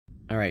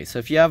Alright, so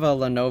if you have a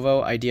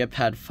Lenovo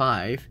IdeaPad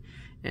 5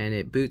 and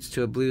it boots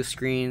to a blue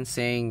screen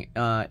saying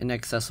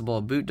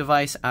inaccessible boot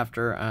device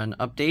after an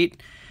update,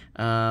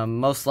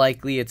 most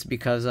likely it's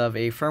because of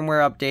a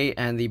firmware update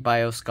and the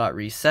BIOS got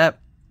reset,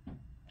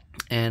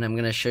 and I'm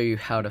going to show you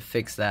how to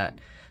fix that.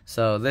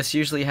 So this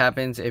usually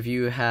happens if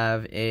you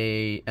have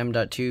a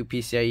M.2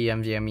 PCIe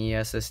NVMe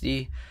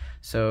SSD.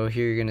 So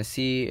here you're going to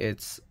see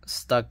it's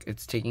stuck,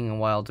 it's taking a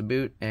while to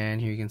boot,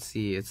 and here you can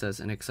see it says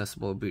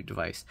inaccessible boot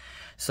device.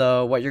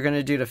 So what you're going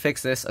to do to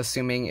fix this,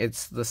 assuming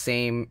it's the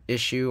same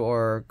issue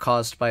or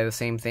caused by the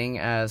same thing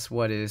as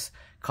what is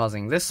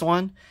causing this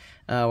one,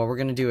 what we're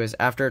going to do is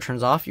after it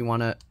turns off, you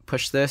want to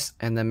push this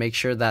and then make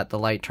sure that the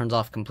light turns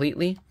off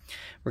completely.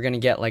 We're going to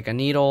get like a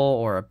needle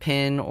or a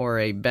pin or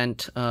a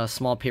bent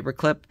small paper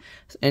clip,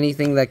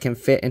 anything that can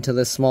fit into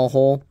this small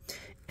hole.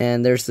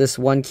 And there's this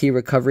one key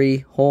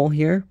recovery hole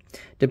here.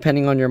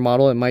 Depending on your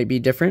model, it might be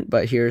different,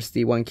 but here's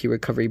the one key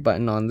recovery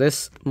button on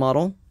this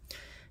model.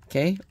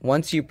 Okay,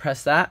 once you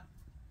press that,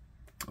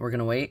 we're going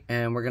to wait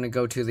and we're going to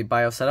go to the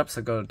BIOS setup.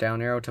 So go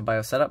down arrow to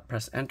BIOS setup,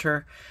 press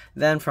enter.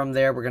 Then from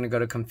there, we're going to go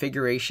to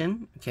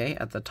configuration. Okay,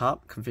 at the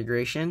top,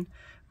 configuration.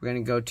 We're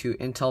going to go to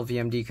Intel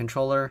VMD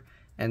controller,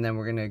 and then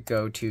we're going to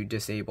go to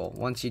disable.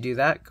 Once you do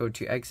that, go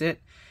to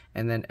exit,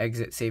 and then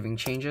exit saving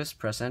changes,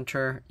 press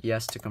enter,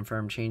 yes to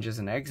confirm changes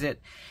and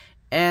exit,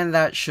 and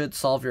that should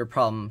solve your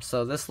problem.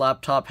 So this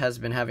laptop has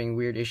been having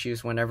weird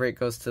issues whenever it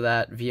goes to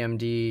that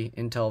VMD,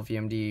 Intel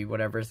VMD,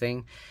 whatever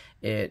thing,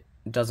 it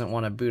doesn't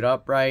want to boot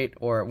up right,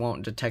 or it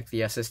won't detect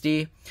the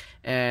SSD,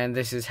 and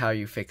this is how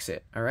you fix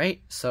it.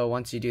 Alright, so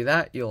once you do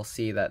that, you'll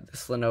see that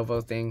this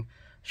Lenovo thing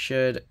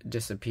should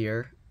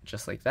disappear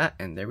just like that,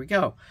 and there we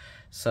go.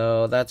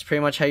 So that's pretty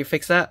much how you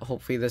fix that.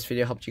 Hopefully this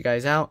video helped you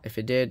guys out. If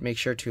it did, make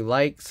sure to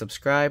like,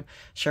 subscribe,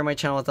 share my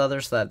channel with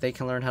others so that they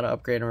can learn how to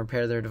upgrade and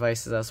repair their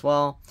devices as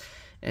well.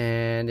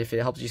 And if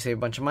it helps you save a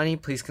bunch of money,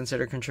 please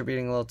consider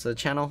contributing a little to the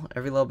channel.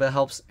 Every little bit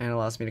helps and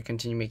allows me to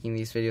continue making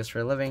these videos for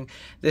a living.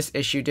 This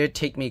issue did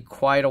take me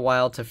quite a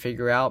while to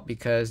figure out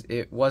because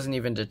it wasn't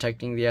even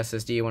detecting the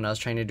SSD when I was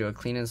trying to do a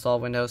clean install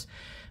of Windows.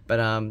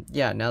 But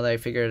yeah, now that I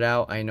figured it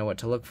out, I know what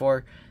to look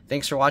for.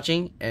 Thanks for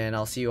watching, and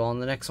I'll see you all in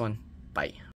the next one. Bye.